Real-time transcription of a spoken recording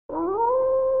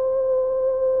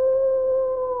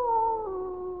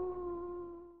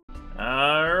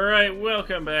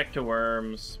Welcome back to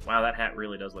Worms. Wow, that hat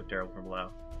really does look terrible from below.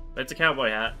 But it's a cowboy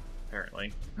hat,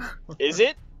 apparently. Is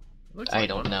it? I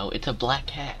don't know. It's a black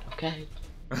hat, okay?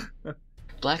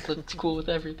 Black looks cool with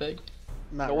everything.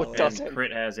 No, it doesn't. And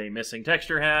Crit has a missing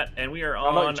texture hat, and we are I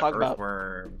don't know what on you're talking about.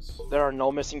 Earthworms. There are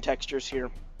no missing textures here.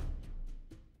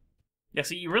 Yeah,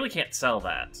 see, you really can't sell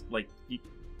that. Like,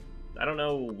 I don't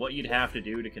know what you'd have to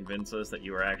do to convince us that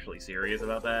you were actually serious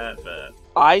about that, but...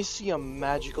 I see a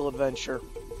magical adventure.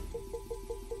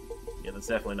 Yeah, that's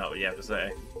definitely not what you have to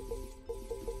say.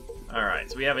 Alright,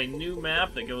 so we have a new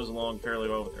map that goes along fairly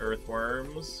well with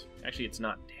Earthworms. Actually, it's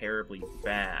not terribly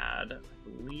bad. I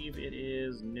believe it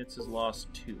is Nitz's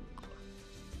Lost Tomb.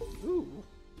 Ooh.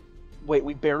 Wait,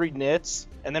 we buried Nitz,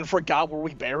 and then forgot where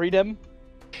we buried him?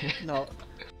 No.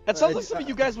 That sounds like something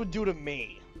you guys would do to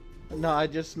me. No, I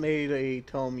just made a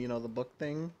tome, you know, the book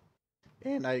thing,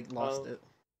 and I lost it.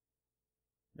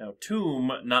 No,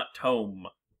 tomb, not tome.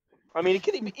 I mean, it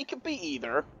could be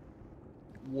either.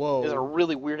 Whoa. It's a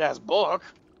really weird-ass book.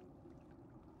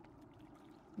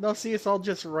 No, see, it's all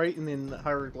just writing in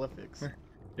hieroglyphics.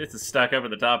 This is stuck up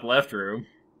in the top left room.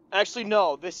 Actually,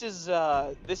 no. This is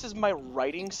my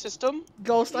writing system.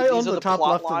 Ghost, I own the top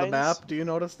left of the map. Do you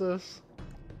notice this?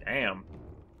 Damn.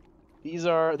 These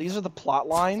are the plot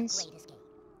lines.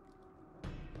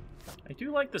 I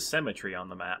do like the symmetry on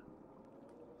the map.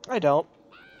 I don't.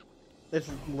 It's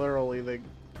literally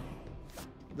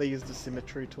they used the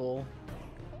symmetry tool.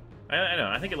 I know.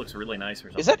 I think it looks really nice or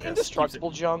something. Is that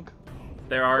indestructible junk?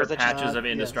 There are Or is that patches just- of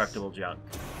indestructible junk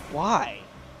Why?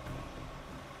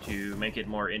 to make it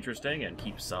more interesting and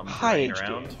keep some Hi, lying HD.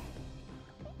 around.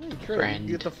 Hey, Trey, you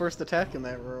get the first attack in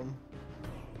that room.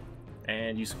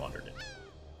 And you squandered it.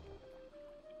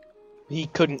 He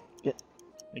couldn't get...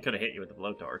 He could have hit you with the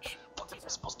blowtorch. What was I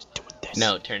supposed to do with this?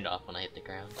 No, it turned off when I hit the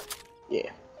ground. Yeah.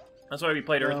 That's why we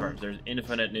played Earthworms. There's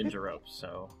infinite ninja ropes,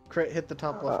 so... Crit, hit the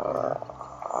top left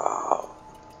corner.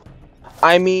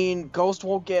 I mean, Ghost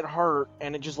won't get hurt,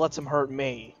 and it just lets him hurt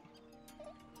me.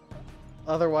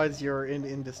 Otherwise, you're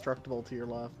indestructible to your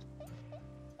left.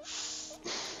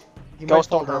 He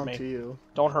Ghost, might fall don't hurt down me. to you.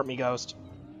 Don't hurt me, Ghost.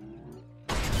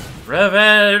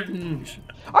 Revenge!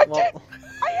 I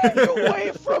had to get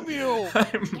away from you!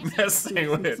 I'm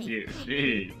messing with you,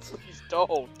 jeez. Please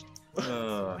don't.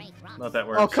 Not that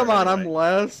word. Oh, come on, I'm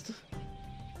last.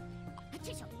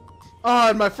 Oh,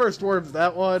 and my first word's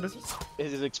that one.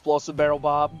 Is it explosive barrel,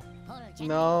 Bob?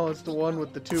 No, it's the one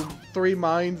with the three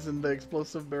mines and the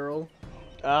explosive barrel.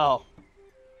 Oh.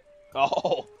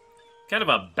 Oh. Kind of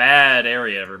a bad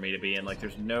area for me to be in. Like,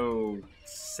 there's no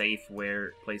safe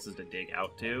places to dig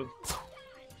out to.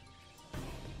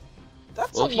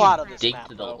 That's Well, a if lot you of this dig map,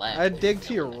 to the though. left. I'd dig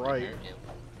to your it'll right. hurt you.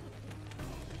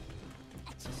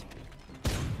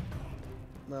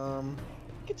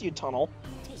 Get to you, tunnel.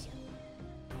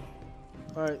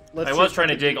 Alright, let's I see was if trying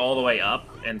to can- dig all the way up,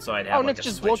 and so I'd have Oh, like Nitz, a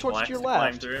just switch blowtorch to flex your to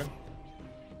climb left. through.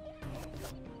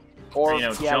 Or, So,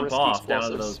 yeah, jump risky off down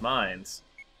into explosives. those mines.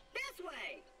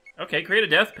 Okay, create a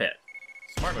death pit.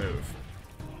 Smart move.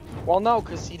 Well, no,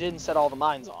 because he didn't set all the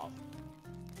mines off.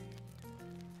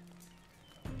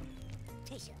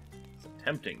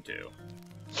 Tempting to.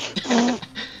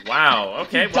 Wow,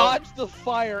 okay, He well, dodged the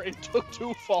fire and took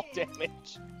 2 fall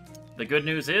damage. the good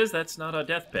news is that's not a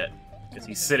death pit, because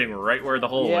he's sitting right where the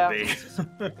hole Yeah. would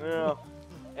be. Yeah.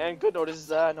 And good note is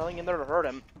nothing in there to hurt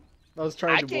him. I was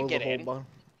trying I to can't blow the get whole in. bomb.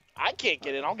 I can't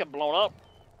get in. I'll get blown up.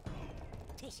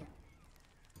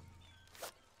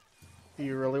 Do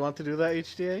you really want to do that,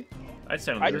 HDA? I'd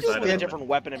stand on I'd the do other it side with a of the different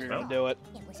weapon if you're gonna do it.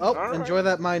 Oh, Alright. enjoy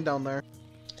that mine down there.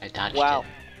 I dodged Wow. it.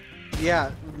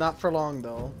 Yeah, not for long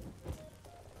though.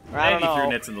 I And don't he threw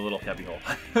know. Nitz in the little cubby hole.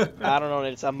 I don't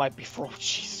know. That might be for.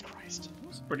 Jesus Christ.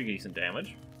 It's pretty decent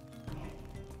damage.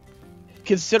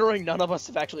 Considering none of us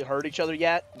have actually hurt each other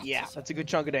yet, yeah, that's a good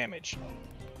chunk of damage.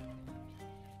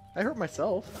 I hurt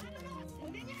myself.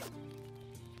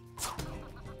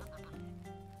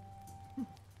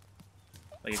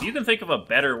 Like, if you can think of a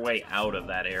better way out of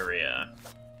that area...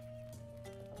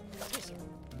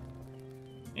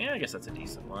 Yeah, I guess that's a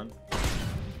decent one.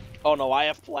 Oh no, I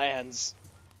have plans.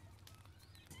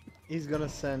 He's gonna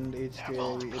send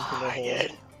HDA into the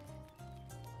hole.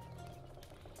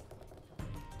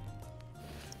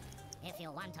 If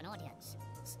you want an audience,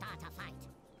 start a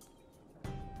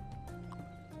fight.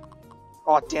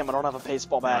 Oh damn, I don't have a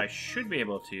baseball Now, I bat. should be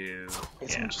able to...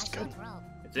 It's Yeah, just good.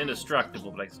 it's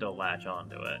indestructible, but I can still latch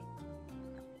onto it.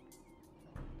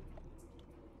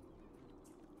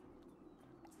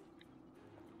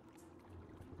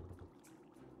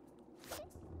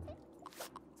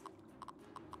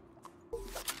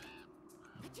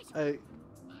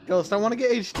 Ghost, I want to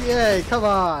get HTA. Come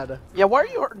on. Yeah, why are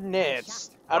you hurting Nitz?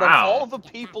 Out of Wow. all the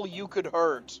people you could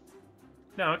hurt,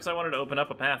 No, because I wanted to open up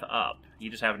a path up. You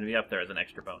just happen to be up there as an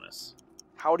extra bonus.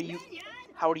 how do you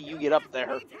get up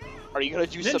there? Are you gonna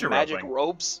do Ninja some magic roping.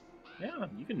 ropes? Yeah,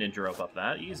 you can ninja rope up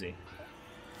that, easy.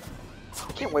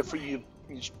 I can't wait for you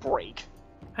to just break.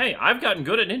 Hey, I've gotten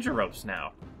good at ninja ropes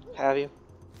now. Have you?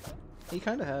 He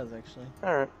kind of has, actually.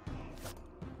 Alright.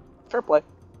 Fair play.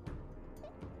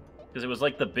 Because it was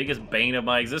like the biggest bane of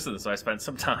my existence, so I spent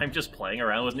some time just playing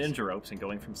around with ninja ropes and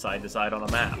going from side to side on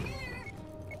a map.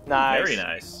 Nice. Very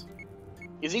nice.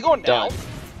 Is he going down? Done.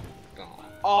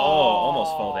 Oh,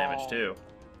 almost fall damage too.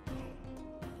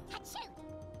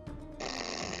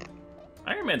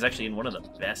 Iron Man's actually in one of the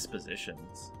best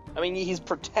positions. I mean, he's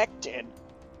protected.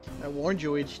 I warned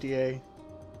you, HTA.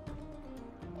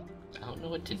 I don't know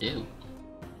what to do.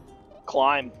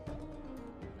 Climb.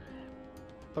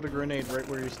 Put a grenade right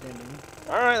where you're standing.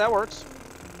 Alright, that works.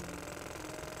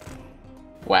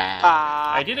 Wow.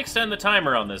 Ah. I did extend the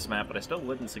timer on this map, but I still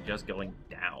wouldn't suggest going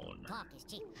down. Talk is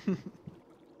cheap.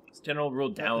 As general rule,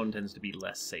 down tends to be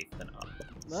less safe than up.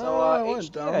 No, So, I went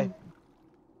HTA. down.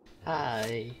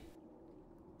 Hi.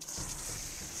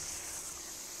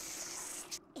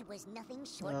 It was nothing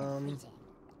short of freezing.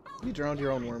 You drowned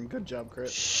your own worm. Good job,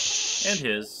 Crit. Shh. And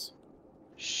his.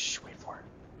 Shh, wait for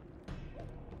it.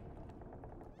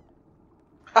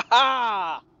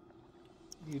 Haha!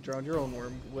 You drowned your own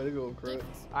worm. Way to go, Crit.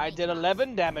 I did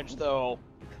 11 damage though.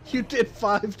 You did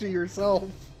 5 to yourself.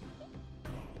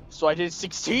 So I did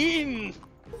 16!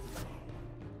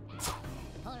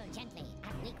 Pull gently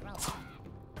at weak rope.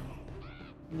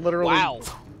 Literally. Wow.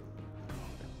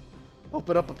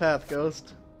 Open up a path,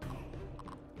 Ghost.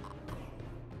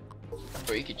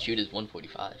 Or you could shoot his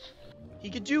 145. He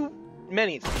could do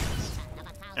many things.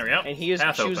 There we go. And he is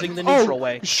Path choosing open. the neutral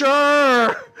way.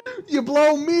 Sure! You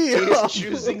blow me He is up!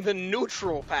 choosing the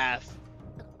neutral path.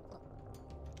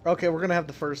 Okay, we're gonna have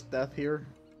the first death here.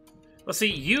 Well,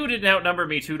 see, you didn't outnumber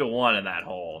me 2-1 in that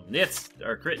hole. Nitz,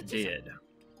 or Crit did.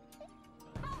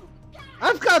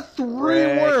 I've got 3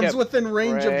 worms Cricket. within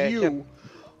range of you. Cricket.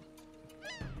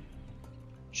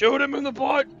 Shoot him in the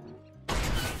butt!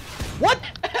 What?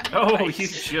 Oh, Nice. you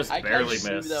just I barely kinda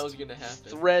knew missed. that was gonna happen.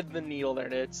 Thread the needle there,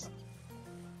 Nitz.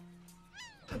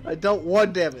 I dealt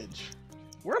 1 damage.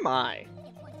 Where am I?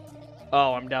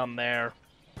 Oh, I'm down there.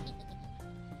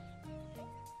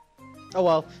 Oh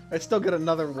well, I still get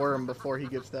another worm before he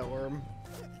gets that worm.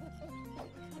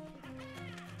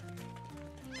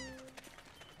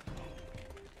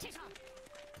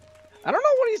 I don't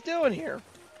know what he's doing here.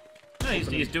 No,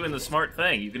 he's doing the smart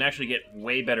thing. You can actually get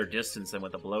way better distance than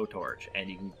with a blowtorch, and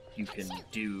you can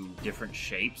do different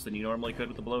shapes than you normally could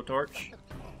with the blowtorch,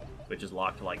 which is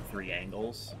locked to like 3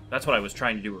 angles. That's what I was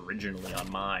trying to do originally on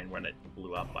mine when it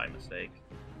blew up by mistake.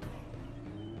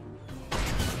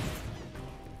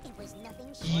 It was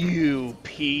nothing short You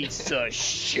piece of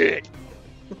shit.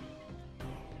 I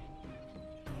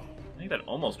think that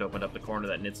almost opened up the corner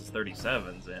that Nitz's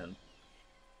 37's in.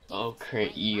 Oh,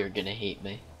 Crit, you're gonna hate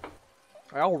me.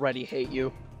 I already hate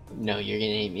you. No, you're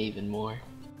gonna hate me even more.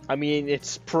 I mean,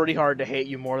 it's pretty hard to hate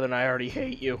you more than I already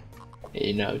hate you.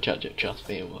 You know, trust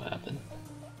me, it will happen.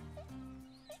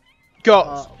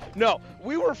 Ghost! No,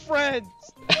 we were friends!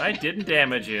 I didn't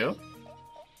damage you.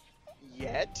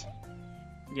 Yet?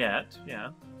 Yet, yeah.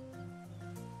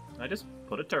 I just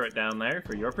put a turret down there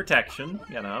for your protection,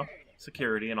 you know,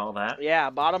 security and all that. Yeah,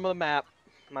 bottom of the map.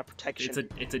 My protection.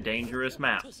 It's a dangerous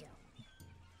map. tissue.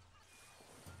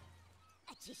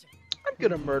 A tissue. I'm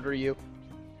gonna murder you.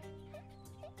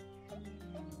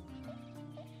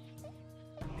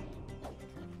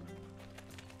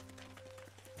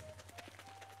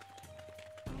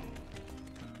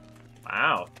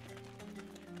 Wow.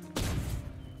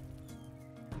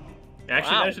 You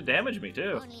actually Wow. managed to damage me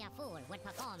too, Only a fool would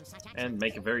perform such actions. and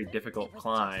make a very difficult It was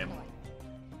climb. just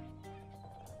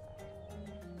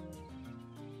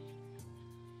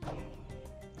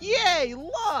Yay,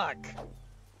 luck!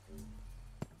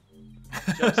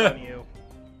 Joke's on you.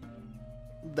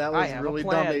 That I was have a really dumb,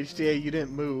 plan. HTA. You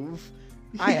didn't move.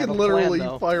 He I have could a literally plan,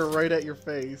 though. fire right at your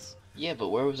face. Yeah, but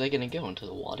where was I gonna go? Into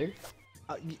the water?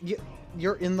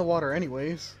 You're in the water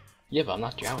anyways. Yeah, but I'm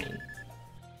not drowning.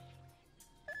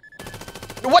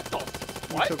 What the?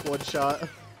 You What? took 1 shot.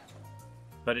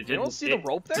 But it You didn't. don't see the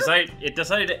rope there? It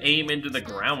decided to aim into the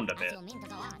ground a as bit. you mean to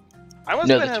go on. I must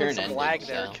No, have the been having turn some ended, lag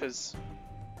there, so- because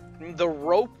the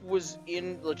rope was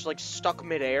like stuck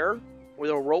midair, where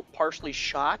the rope partially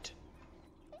shot.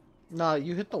 Nah,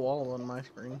 you hit the wall on my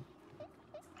screen.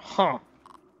 Huh.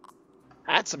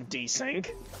 That's some desync.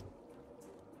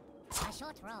 A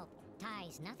short rope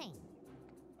ties nothing.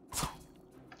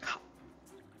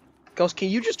 Ghost, can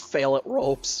you just fail at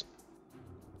ropes?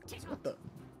 What the?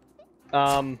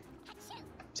 So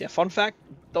yeah, fun fact,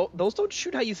 those don't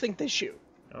shoot how you think they shoot.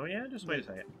 Oh yeah, just wait a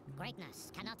second.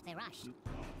 Greatness cannot be rushed.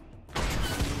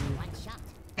 One shot.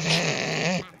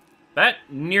 That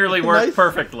nearly worked Nice.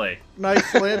 perfectly.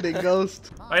 Nice landing,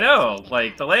 Ghost. I know,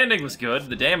 like, the landing was good,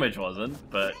 the damage wasn't,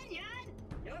 but...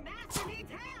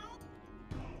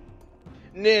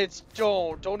 Nitz,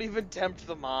 don't even tempt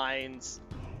the mines.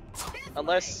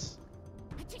 Unless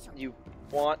you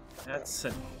want... That's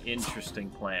an interesting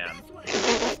plan.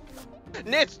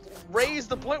 Nitz, raise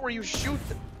the point where you shoot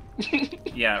them.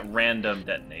 Yeah, random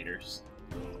detonators.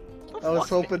 I was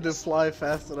hoping to fly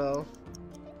fast enough.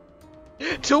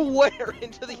 To where?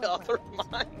 Into the other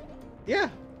mine? Yeah.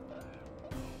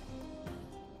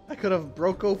 I could have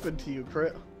broke open to you,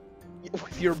 Crit.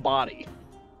 With your body.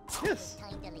 Yes.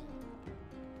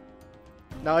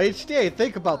 Now, HDA,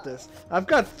 think about this. I've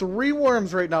got 3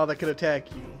 worms right now that could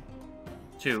attack you.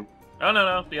 2. Oh,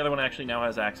 no, the other one actually now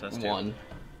has access to 1.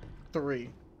 3.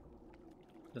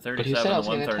 the But who said 37, I the was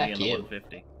gonna 130, attack and the you?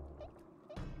 150.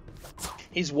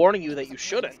 He's warning you that you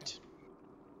shouldn't.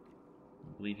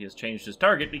 I believe he has changed his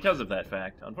target because of that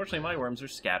fact. Unfortunately, my worms are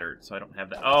scattered, so I don't have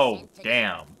that. Oh,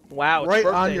 damn. Wow, it's Right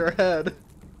birthday. on your head.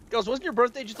 Ghost, wasn't your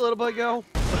birthday just a little bit ago?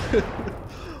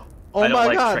 Oh I don't my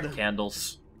like god. trick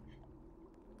candles.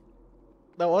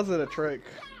 That wasn't a trick.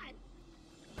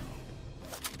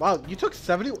 Wow, you took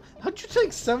 70. How'd you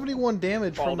take 71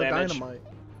 damage Fall from the damage. dynamite?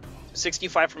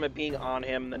 65 from it being on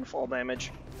him, then fall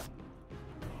damage.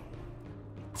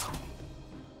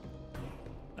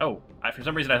 Oh, for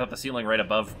some reason I thought the ceiling right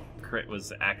above Crit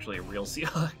was actually a real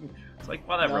ceiling. It's like,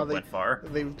 wow, that No, rope they- went far.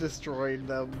 They've destroyed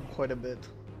them quite a bit.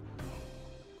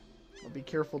 Well, be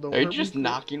careful, don't Are you hurt me, just Crit.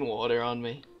 knocking water on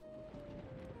me?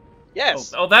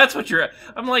 Yes. Oh, that's what you're...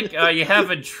 I'm like, you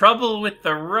having trouble with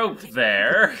the rope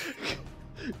there.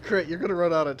 Crit, you're gonna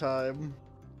run out of time.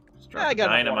 Just Yeah, I drop a got enough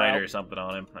dynamite water or something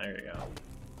on him. There you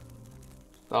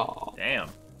go. Oh, Damn.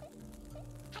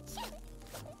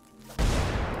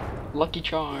 Lucky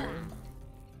Charm.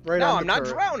 Right No, on the I'm not turret.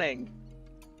 drowning.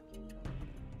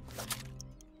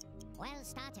 Well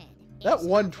started. That It's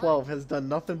 112 has done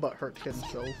nothing but hurt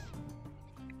himself.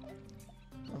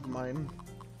 Of mine.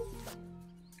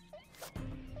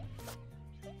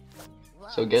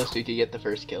 So Ghost, we could get the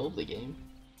first kill of the game.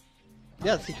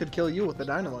 Yes, he could kill you with the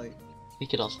dynamite. He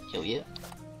could also kill you.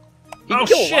 He Oh, can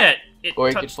kill a lot. shit! It Or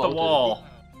he could touched fall the to wall.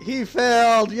 He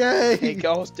failed! Yay! Hey,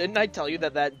 Ghost, didn't I tell you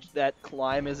that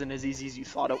climb isn't as easy as you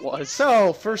thought it was?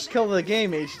 So, first kill of the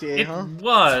game, HDA, It huh?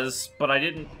 was, but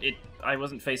I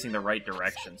wasn't facing the right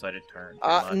direction, so I did turn. too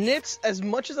much. Nitz, as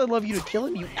much as I'd love you to kill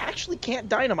him, you actually can't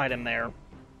dynamite him there.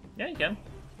 Yeah, you can.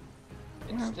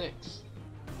 It sticks.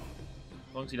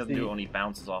 As long as he doesn't do it when he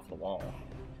bounces off the wall.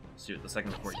 Let's do it the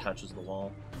second before he touches the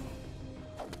wall.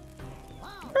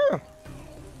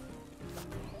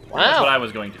 That's what I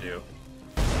was going to do.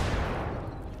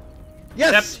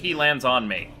 Yes! Except he lands on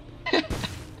me.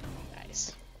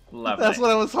 Nice. Lovely. That's what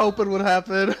I was hoping would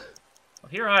happen. Well,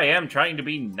 here I am trying to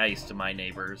be nice to my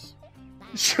neighbors.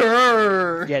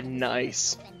 Sure! Yeah,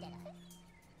 nice.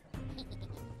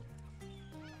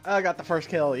 I got the first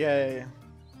kill, yay.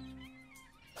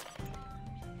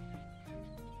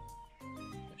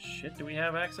 Shit, do we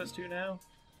have access to now?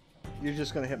 You're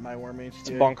just gonna hit my worm, HDA. It's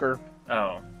a bunker.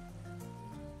 Oh.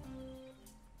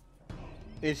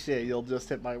 HDA, you'll just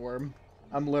hit my worm.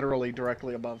 I'm literally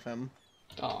directly above him.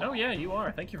 Oh yeah, you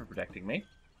are. Thank you for protecting me.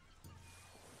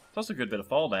 It's also a good bit of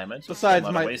fall damage. So Besides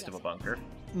not my- a waste of a bunker.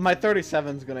 My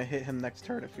 37's gonna hit him next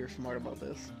turn if you're smart about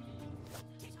this.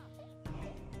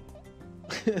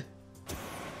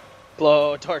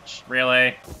 Blow torch.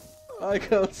 Really? I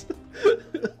goes.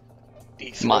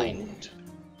 Mine.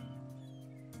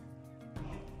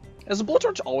 Has the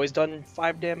blowtorch always done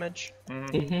 5 damage?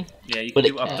 Mm-hmm. Yeah, you But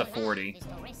can it do up to can. 40. is to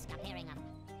risk appearing up.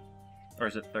 Or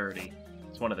is it 30?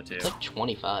 It's one of the two. It's like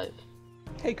 25.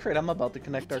 Hey, Crit, I'm about to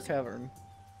connect our cavern.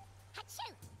 I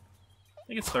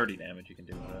think it's 30 damage you can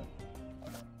do with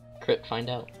it. Crit, find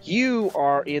out. You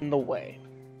are in the way.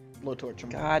 Blow torch him.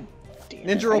 God damn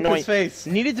it. Ninja I rope know his face.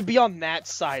 Needed to be on that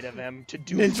side of him to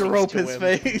do Ninja things rope to his him.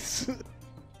 face.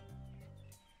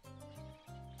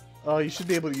 Oh, you should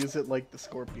be able to use it like the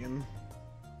scorpion.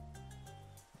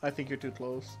 I think you're too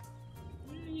close.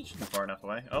 You should be far enough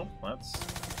away. Oh, that's...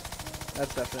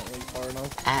 That's definitely far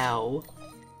enough. Ow.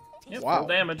 Yep, Wow. full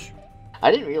damage. I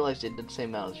didn't realize it did the same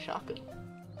amount as shotgun.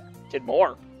 Did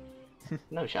more.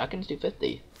 No, shotguns do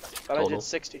 50. Thought I Total. did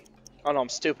 60. Oh no, I'm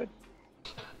stupid.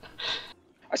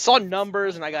 I saw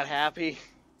numbers and I got happy.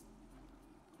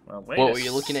 Well, wait What to were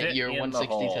you looking sit at your in the 160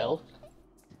 hole. health?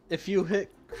 If you hit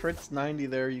crits 90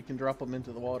 there, you can drop them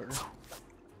into the water.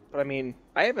 But I mean,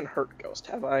 I haven't hurt Ghost,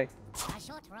 have I? A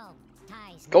short rope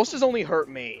ties Ghost has only hurt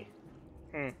me.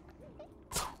 Hmm.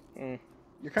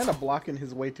 You're kind of blocking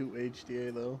his way to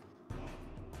HDA, though.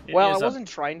 It Well, I is a wasn't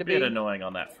trying to be. bit annoying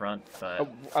on that front,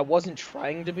 but I wasn't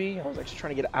trying to be. I was actually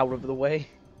trying to get out of the way.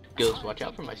 Ghost, watch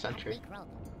out for my sentry. weak rope.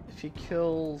 If he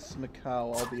kills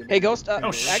Macau, I'll be able Hey, to... Ghost. Oh,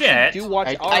 Actually, shit. do watch.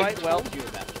 I Alright, well, told you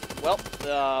about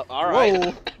it. alright.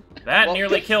 Whoa! that Well,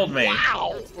 nearly killed me.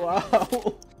 Wow!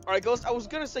 Wow! Alright, Ghost, I was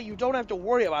gonna say you don't have to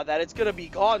worry about that. It's gonna be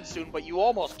gone soon, but you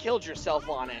almost killed yourself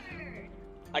on it.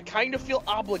 I kind of feel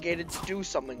obligated to do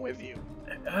something with you.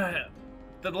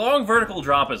 The long vertical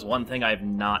drop is one thing I've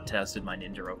not tested my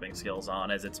ninja roping skills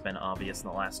on, as it's been obvious in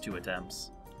the last 2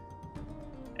 attempts.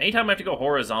 Anytime I have to go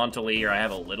horizontally or I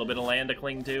have a little bit of land to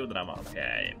cling to, then I'm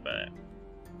okay, but...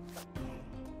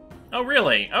 Oh,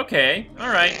 really? Okay.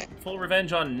 Alright. Full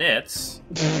revenge on Nitz.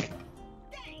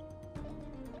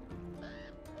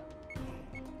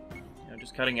 I'm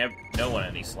just cutting no one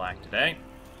any slack today.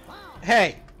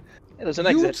 Hey! Hey, there's an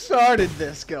You exit. started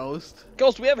this, Ghost.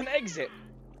 Ghost, we have an exit.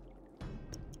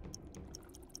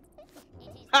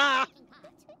 Ah!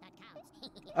 That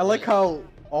counts. I like how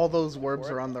all those worms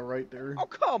are on the right there. Oh,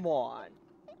 come on.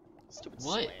 Stupid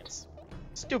What? slants.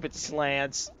 Stupid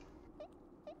slants.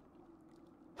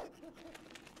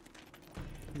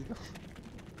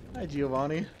 Hi,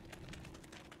 Giovanni.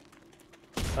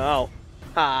 Oh.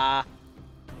 Ha.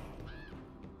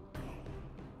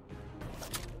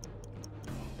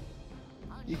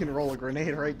 You can roll a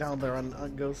grenade right down there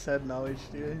on Ghost's head now,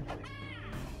 HDA.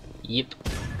 Yep.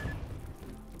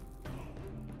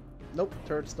 Nope,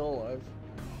 turret's still alive.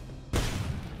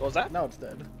 What was that? Now it's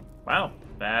dead. Wow,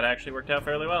 that actually worked out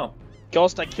fairly well.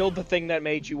 Ghost, I killed the thing that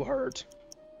made you hurt.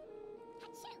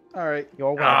 Alright. You're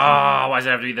welcome. Ah, why does it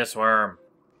have to be this worm?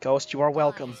 Ghost, you are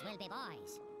welcome. Boys will be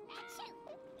boys.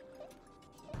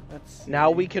 Let's see.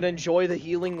 Now we can enjoy the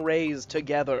healing rays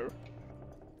together.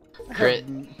 Crit.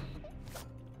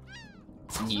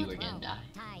 You were gonna die.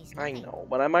 Ties I nothing. know,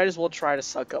 but I might as well try to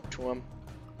suck up to him.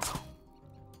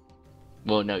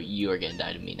 Well, no, you are gonna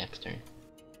die to me next turn.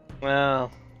 Well,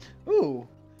 Ooh.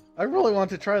 I really want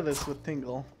to try this with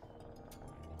Tingle.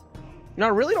 no, I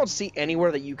really don't see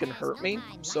anywhere that you can hurt me,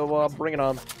 so bring it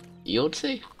on. You'll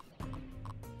see.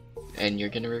 And you're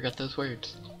gonna regret those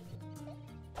words.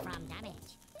 From damage.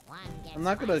 One gets I'm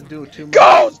not gonna one do too much.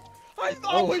 Ghost! I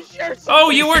thought we shared something. Oh,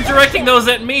 you were directing those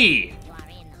at me! You are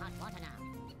in hot water now.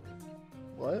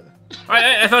 What?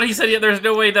 I thought he said there's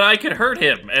no way that I could hurt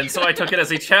him, and so I took it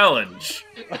as a challenge.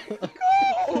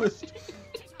 Ghost!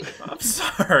 I'm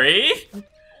sorry.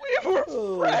 We were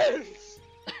Oh. friends!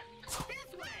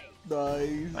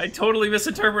 Nice. I totally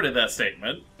misinterpreted that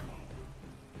statement.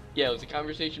 Yeah, it was a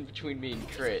conversation between me and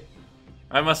Crit.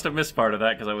 I must have missed part of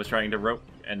that because I was trying to rope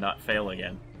and not fail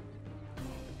again.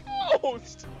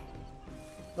 Ghost!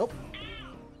 Nope.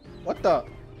 What the?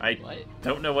 I What?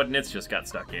 don't know what Nitz just got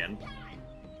stuck in.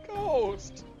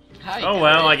 Ghost! Hi, Oh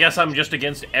well, I Crit. guess I'm just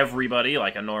against everybody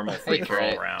like a normal Hey, free-for-all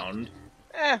Crit. round.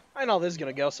 I know this is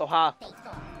gonna go, so ha. Faithful.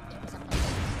 It was a place.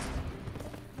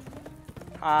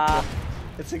 Ha.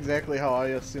 It's exactly how I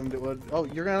assumed it would. Oh,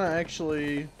 you're gonna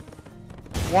actually...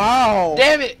 Wow!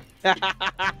 Damn it!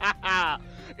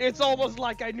 It's almost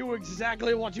like I knew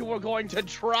exactly what you were going to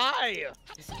try!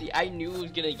 See, I knew it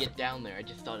was gonna get down there. I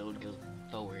just thought it would go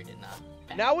forward and not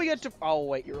back. Now we get to- oh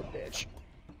wait, you're a bitch.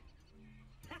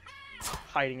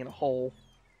 Hiding in a hole.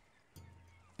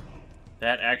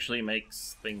 That actually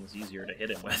makes things easier to hit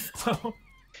him with.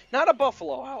 Not a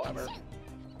buffalo, however.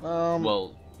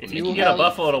 Well, If you you can get a have-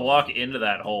 buffalo to walk into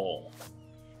that hole.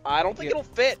 I don't think it'll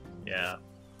fit. Yeah.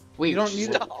 Wait, You don't need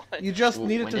it. Stop. You just Well,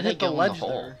 needed when to did I hit the go in the ledge hole?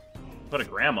 there. Put a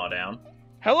grandma down.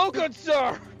 Hello, good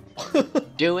sir!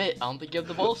 do it. I don't think you have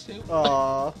the balls to.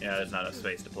 Aw. Yeah, there's not enough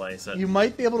space to place it. You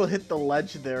might be able to hit the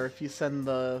ledge there if you send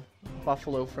the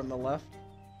buffalo from the left.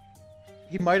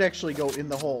 He might actually go in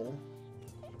the hole.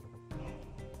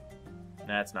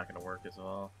 That's not gonna work as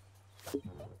well.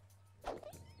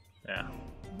 Yeah. Ah,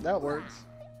 That works.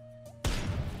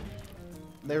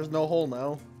 There's no hole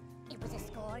now. It was a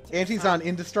score to And he's on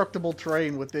indestructible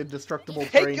terrain with indestructible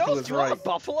Hey, terrain to Ghost, his you want right. to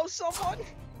buffalo someone?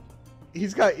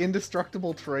 He's got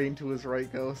indestructible terrain to his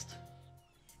right, Ghost.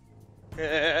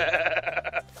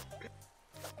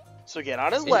 So get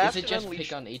on his Is left it and just unleash.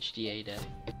 pick on HDA day?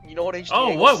 You know what HDA Oh,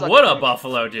 will what suck would at a doing?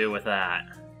 buffalo do with that?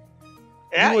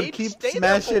 Yeah, he would he'd keep stay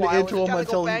there for a smashing while and into just him gotta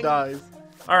until go he bang. dies.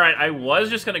 Alright, I was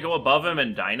just gonna go above him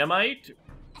and dynamite,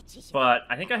 but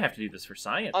I think I have to do this for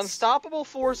science. Unstoppable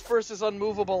force versus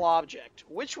unmovable object.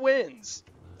 Which wins?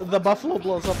 The buffalo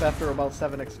blows up after about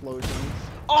 7 explosions.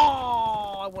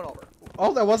 Oh! I went over.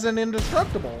 Oh, that wasn't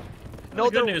indestructible. No, the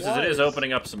good there news was. is it is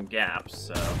opening up some gaps,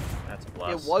 so that's a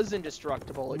plus. It was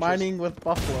indestructible. Mining with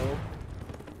buffalo.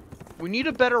 We need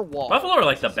a better wall. Buffalo are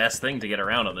like the best thing to get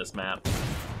around on this map.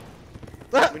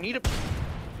 We need a.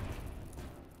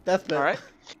 Death bit. All right.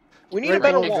 We need Right a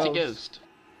better next to wall. Ghost.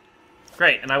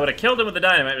 Great, and I would have killed him with the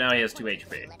dynamite, but now he has 2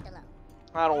 HP.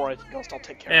 I don't worry, Ghost. I'll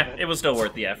take care Yeah, of it was still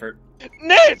worth the effort.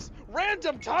 Nitz!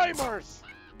 Random timers!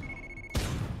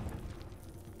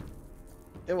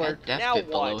 It worked. Death Now bit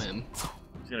below what? him.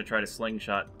 He's gonna try to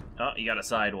slingshot. Oh, you got a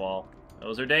sidewall.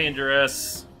 Those are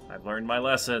dangerous. I've learned my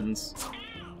lessons.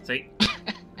 See?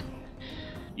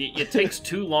 It takes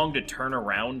too long to turn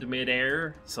around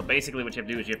midair, so basically what you have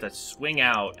to do is you have to swing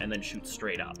out and then shoot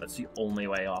straight up. That's the only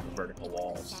way off of vertical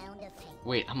walls.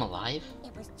 Wait, I'm alive?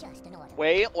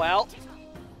 Wait, well.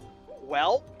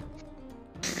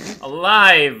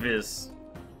 Alive is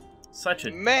such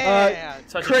a Man!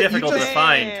 such a Crit, you difficult to just-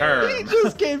 define He term.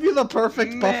 just gave you the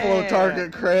perfect buffalo Man.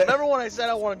 target crit. Remember when I said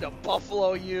I wanted to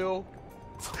buffalo you?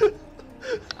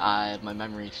 My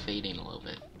memory's fading a little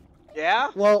bit. Yeah?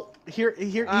 Well, here,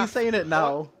 he's saying it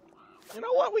now. You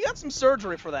know what? We got some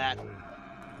surgery for that.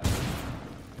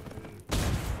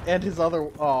 And his other,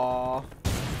 aw.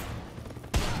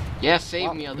 Yeah,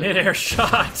 save me, other. Midair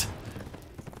shot!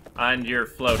 And you're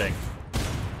floating.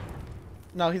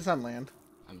 No, he's on land.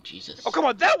 I'm Jesus. Oh, come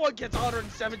on, that one gets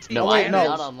 117 No, wait, I'm no.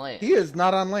 not on land. He is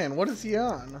not on land. What is he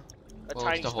on? A Well,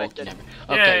 tiny it's the whole spectator. never.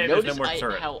 Yeah, Okay, it is notice no more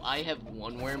turret. how I have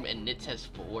 1 worm and Nitz has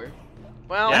 4.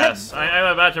 Well, Yes, I'm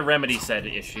about to remedy said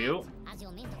issue.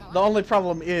 The only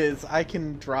problem is I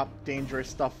can drop dangerous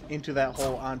stuff into that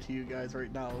hole onto you guys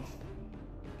right now.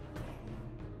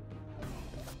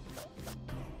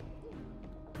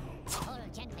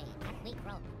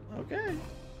 Okay.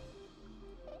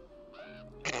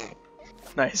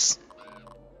 nice.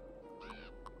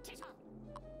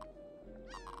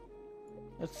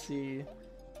 Let's see.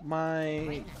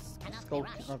 My skull.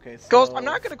 Okay. So... Ghost, I'm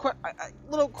not gonna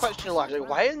little question logic.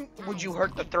 Why would you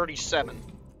hurt the 37?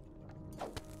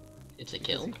 It's a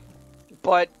kill.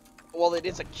 But, well, it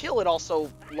is a kill, it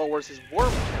also lowers his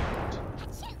worm count.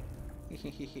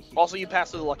 Also, you pass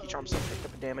through the Lucky Charm, so picked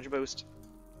up a damage boost.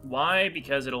 Why?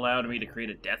 Because it allowed me to create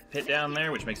a death pit down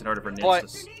there, which makes it harder for Nitz But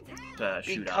to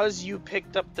shoot up. because you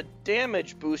picked up the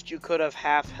damage boost, you could have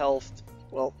half-healthed,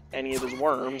 well, any of his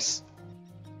worms.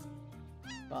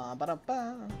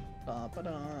 Ba-ba-da-ba,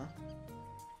 ba-ba-da.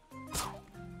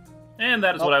 And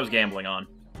that is what I was gambling on.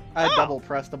 I double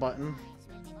pressed the button.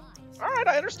 Alright,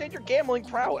 I understand your gambling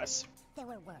prowess.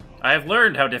 I have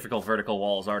learned how difficult vertical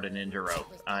walls are to ninja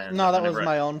rope. No, that was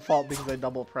my own fault because I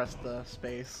double pressed the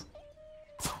space.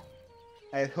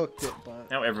 I hooked it, but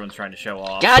Now everyone's trying to show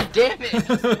off. God damn it!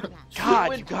 God,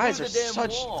 went you guys through are the damn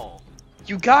such... wall.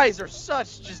 You guys are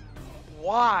such just...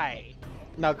 Why?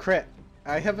 now crit.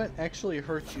 I haven't actually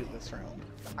hurt you this round.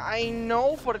 I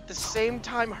know, but at the same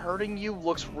time, hurting you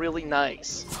looks really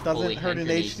nice. Doesn't Holy hurt an hand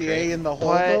grenade, HDA crit. in the hole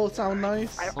What? though sound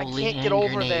nice? I Holy can't hand get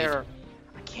over grenade. there.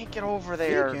 I can't get over Yeah,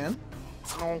 there. you can.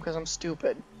 No, because I'm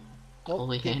stupid. Well,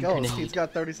 Holy he hand goes. grenade. He's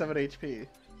got 37 HP.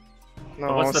 No,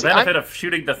 But what's the see, benefit of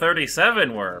shooting the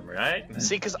 37 worm, right?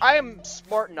 See, because I am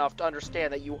smart enough to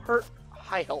understand that you hurt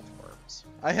high health worms.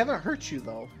 I haven't hurt you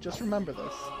though. Just remember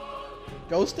this.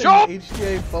 Ghost and Jump!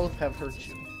 HDA both have hurt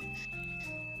you.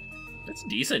 That's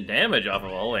decent damage off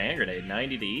of a whole hand grenade.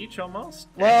 90 to each, almost.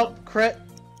 Well, crit.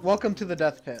 Welcome to the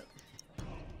death pit.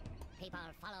 People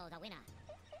follow the winner.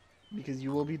 Because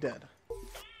you will be dead.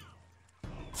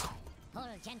 Pull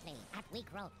gently at weak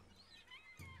rope.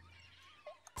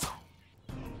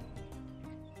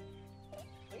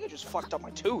 I think I just fucked up my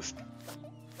tooth.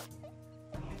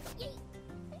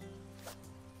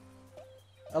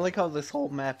 I like how this whole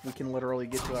map we can literally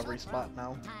get to every spot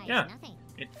now. Ties Yeah. nothing.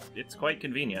 It's quite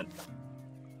convenient.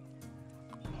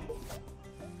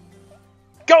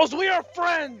 Ghost, we are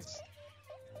friends!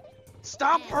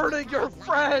 Stop hurting your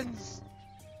friends!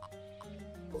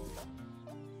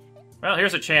 Well,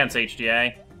 here's a chance,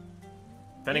 HDA.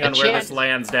 Depending A on where chance? this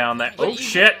lands down that. What Oh, do you-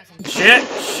 shit! Shit!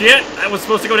 Shit! I was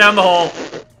supposed to go down the hole!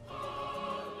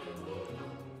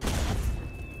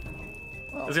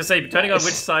 I was gonna say, depending on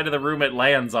which side of the room it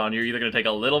lands on, you're either gonna take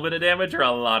a little bit of damage or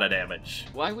a lot of damage.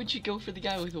 Why would you go for the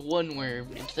guy with 1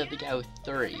 worm instead of the guy with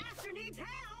 3?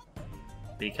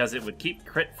 Because it would keep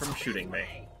crit from shooting me.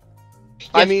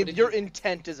 I Yes, mean, but if your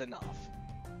intent is enough.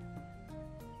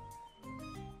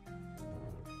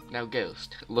 Now,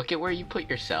 Ghost, look at where you put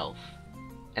yourself,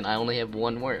 and I only have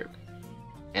 1 worm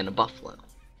and a buffalo.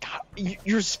 God,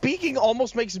 your speaking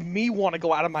almost makes me want to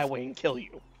go out of my way and kill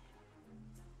you.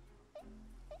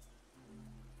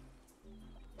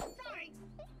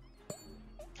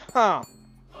 Huh.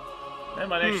 That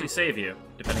might actually save you,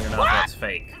 depending on if that's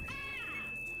fake.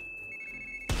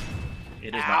 It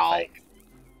is not fake.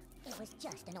 It was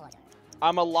just an order.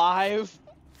 I'm alive.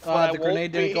 But The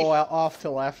grenade didn't go off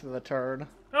till after the turn.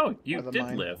 Oh, you Or the did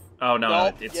mine. live. Oh no,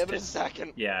 Nope, it's give it a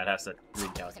second. yeah, it has to That was the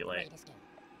recalculate. greatest.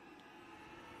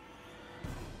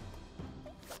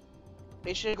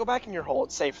 Hey, should go back in your hole.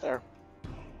 It's safe there.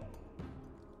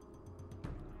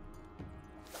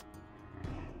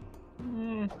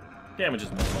 Damage is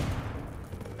minimal.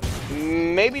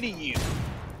 Maybe to you.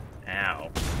 Ow.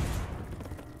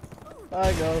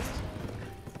 Bye, Ghost.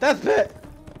 That's it!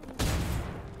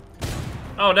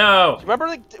 Oh no! Remember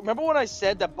when I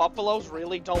said that buffaloes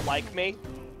really don't like me?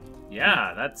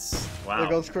 Yeah, that's wow. There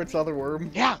goes Crit's other worm.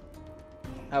 Yeah.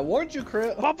 I warned you,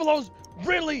 Crit. Buffaloes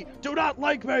really do not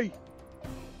like me.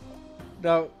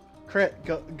 No, Crit,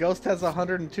 Ghost has a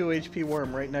 102 HP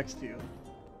worm right next to you.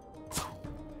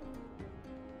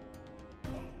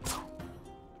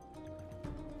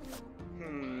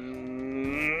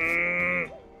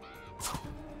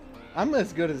 I'm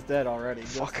as good as dead already.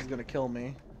 Ghost is gonna kill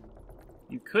me.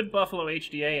 You could Buffalo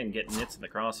HDA and get Nitz in the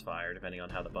crossfire, depending on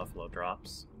how the Buffalo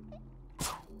drops.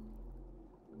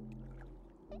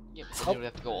 Yeah, but then you would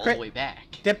have to go all Crit. the way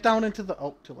back. Dip down into the...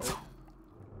 Oh, too late.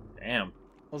 Damn. I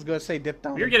was gonna say dip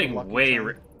down You're into the getting lucky way...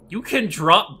 charm. You can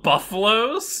drop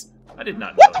Buffaloes? I did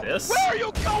not know this. Where are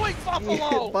you going,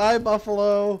 Buffalo? Bye,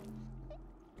 Buffalo.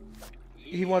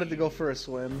 He wanted to go for a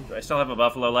swim. Do I still have a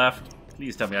Buffalo left?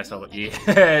 Please tell me I still have...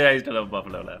 Yeah, I still have a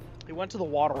Buffalo left. He went to the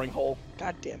watering hole.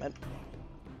 God damn it.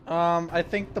 I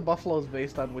think the Buffalo's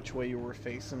based on which way you were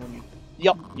facing when you...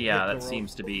 Yep. Yeah, Hit the that rope.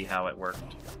 seems to be how it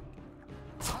worked.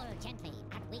 Pull gently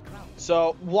at weak rope.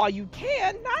 So, while you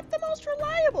can, not the most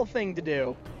reliable thing to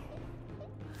do.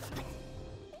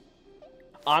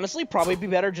 Honestly, probably be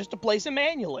better just to place him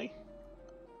manually.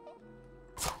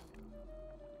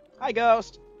 Hi,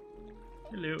 Ghost.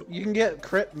 Hello. You can get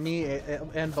Crit, me,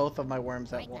 and both of my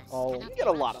worms at all You get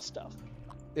a lot of stuff.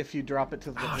 if you drop it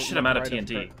to the... Oh shit, I'm out of right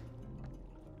TNT. Crit.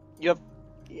 You have...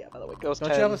 Yeah, by the way, Ghost Don't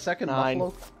 10, you have a second 9,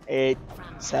 Buffalo? 8,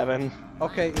 7.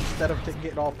 Okay, instead of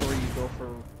getting all three, you go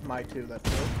for my two,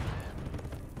 that's it.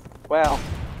 Well,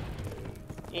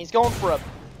 he's going for a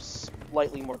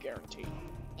slightly more guaranteed.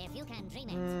 If you can dream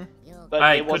Mm. it, you But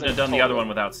I it couldn't wasn't have done the other totally- one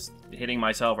without hitting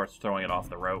myself or throwing it off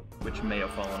the rope, which may have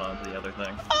fallen onto the other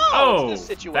thing. Oh, it's this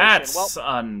situation. That's Well,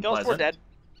 unpleasant. Ghost, we're dead.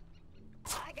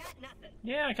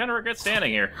 Yeah, I kind of regret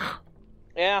standing here.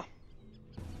 Yeah.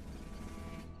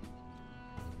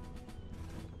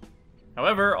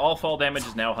 However, all fall damage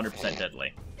is now 100%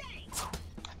 deadly.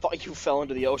 I thought you fell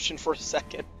into the ocean for a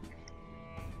second.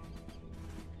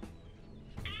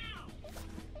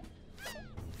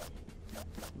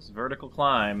 Those vertical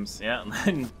climbs, yeah, and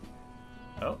then...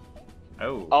 Oh.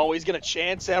 Oh. Oh, he's gonna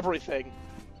chance everything.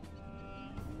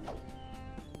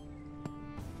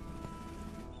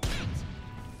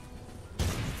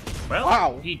 Well,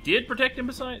 Wow. he did protect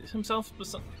himself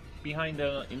behind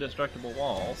an indestructible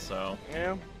wall, so...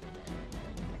 Yeah.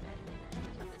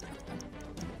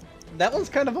 That was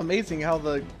kind of amazing how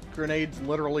the grenades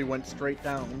literally went straight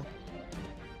down.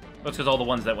 That's because all the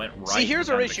ones that went right See, here's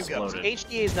our kind of issue, Ghost. exploded.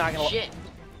 HDA is not gonna... Shit.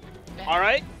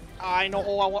 Alright? I know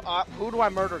who I want. Who do I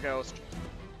murder, Ghost?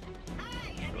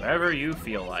 Whoever you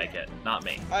feel like it, not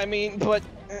me. I mean, but...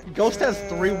 Ghost has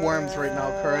 3 worms right now,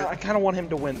 I Kurt. kind of want him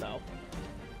to win, though.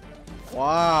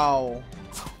 Wow.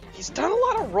 He's done a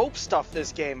lot of rope stuff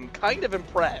this game. I'm kind of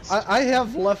impressed. I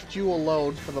have left you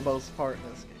alone for the most part in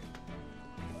this game.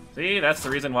 See, that's the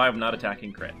reason why I'm not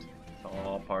attacking crit. It's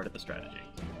all part of the strategy.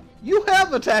 You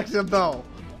have attacked him, though!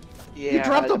 Yeah, You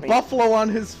dropped a I mean- buffalo on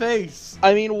his face!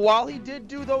 I mean, while he did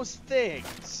do those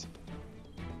things...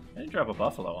 I didn't drop a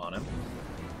buffalo on him.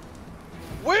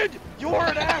 Wind, you're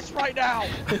an ass right now!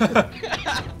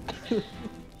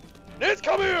 Nitz,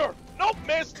 come here! Nope,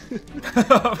 missed!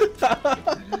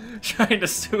 Trying to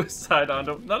suicide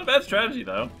onto him. Not a bad strategy,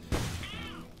 though.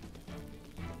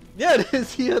 Yeah, it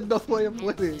is. He had no way of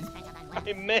winning.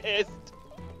 I missed!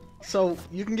 So,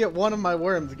 you can get one of my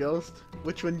worms, Ghost.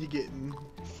 Which one you getting?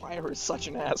 Fire is such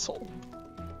an asshole.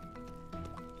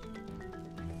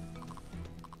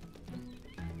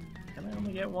 Can I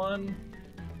only get one?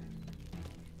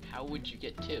 How would you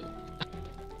get 2?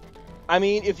 I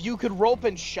mean, if you could rope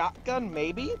and shotgun,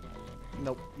 maybe?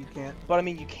 Nope, you can't. But I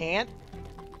mean, you can't?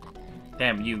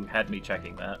 Damn, you had me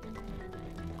checking that.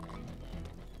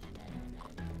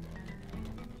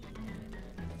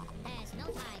 There's no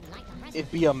time like the present.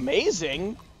 It'd be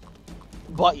amazing,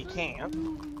 but you can't.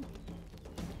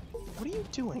 What are you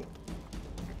doing?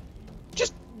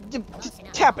 Just Close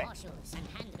enough tap for it. horseshoes and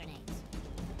hand grenades.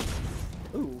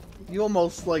 Ooh, You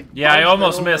almost like. Yeah, I dodged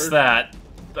almost it missed over. that.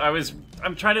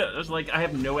 I'm trying to. I was like, I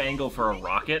have no angle for a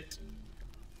rocket.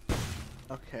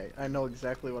 Okay, I know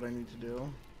exactly what I need to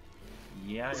do.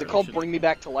 Yeah. Is it called Bring Me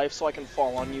Back to Life so I can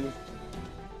fall on you?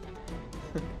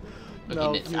 Okay,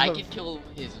 No, Nitz, you I have- could kill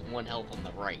his 1 health on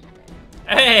the right.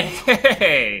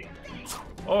 Hey!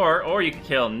 Or you could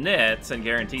kill Nitz and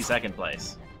guarantee 2nd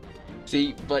place.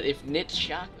 See, but if Nitz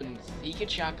shotguns, he could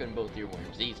shotgun both your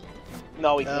worms easily.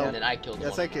 No, he No. And can't. then I killed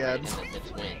Yes, one I on the right, can. and then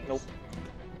Nitz wins. Nope.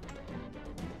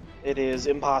 It is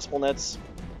impossible, Nitz.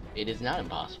 It is not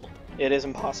impossible. It is He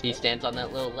impossible. stands on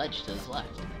that little ledge to his left.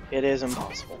 It is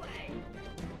impossible.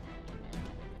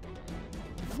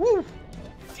 Woo!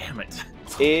 Damn it.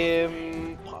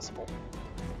 Impossible.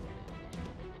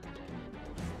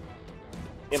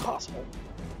 Impossible.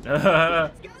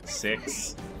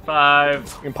 6,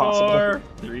 5, Impossible. 4,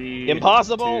 3,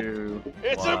 Impossible. 2,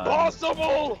 It's 1.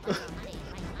 impossible!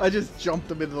 I just jumped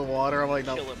him into the water. I'm like,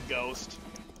 no. Kill him, Ghost.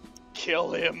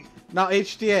 Kill him. Now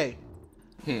HDA.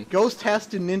 Hmm. Ghost has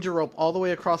to ninja rope all the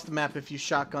way across the map if you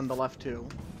shotgun the left 2.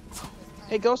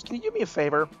 Hey, Ghost, can you do me a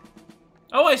favor?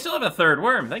 Oh, I still have a 3rd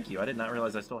worm. Thank you. I did not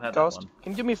realize I still had Ghost, that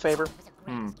can you do me a favor?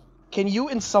 one. Can you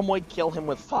in some way kill him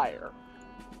with fire?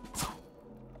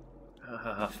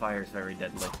 Fire's very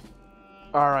deadly.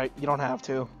 Alright, you don't have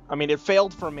to. I mean, it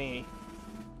failed for me.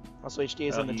 Also, HD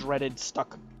is Oh, in the he- dreaded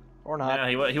stuck. Or not.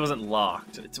 Yeah, he wasn't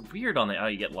locked. It's weird on how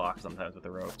you get locked sometimes with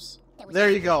the ropes. There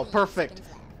you go. Perfect.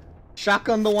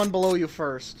 Shotgun the one below you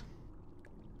first.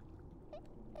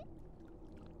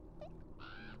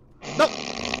 Nope.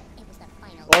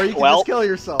 Or you can Well- just kill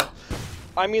yourself.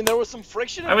 I mean, there was some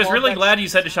friction I was involved really that's- glad you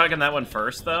said to shotgun that one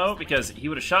first, though, because he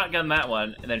would have shotgunned that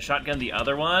one, and then shotgunned the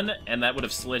other one, and that would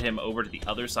have slid him over to the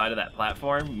other side of that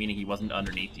platform, meaning he wasn't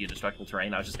underneath the indestructible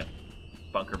terrain. I was just gonna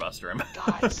bunker buster him.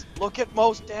 Guys, look at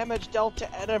most damage dealt to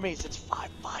enemies. It's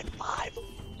 555.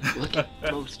 Look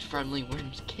at most friendly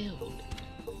worms killed.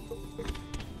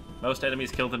 Most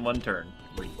enemies killed in 1 turn.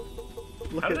 3.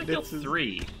 Look How did at I kill Nitz's-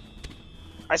 3?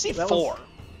 I see That 4.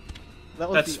 That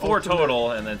was That's the 4 ultimate-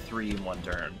 total, and then 3 in 1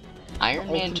 turn. Iron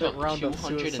Man ultimate took round of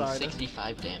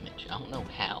 265 damage. I don't know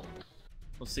how.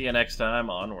 We'll see you next time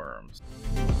on Worms.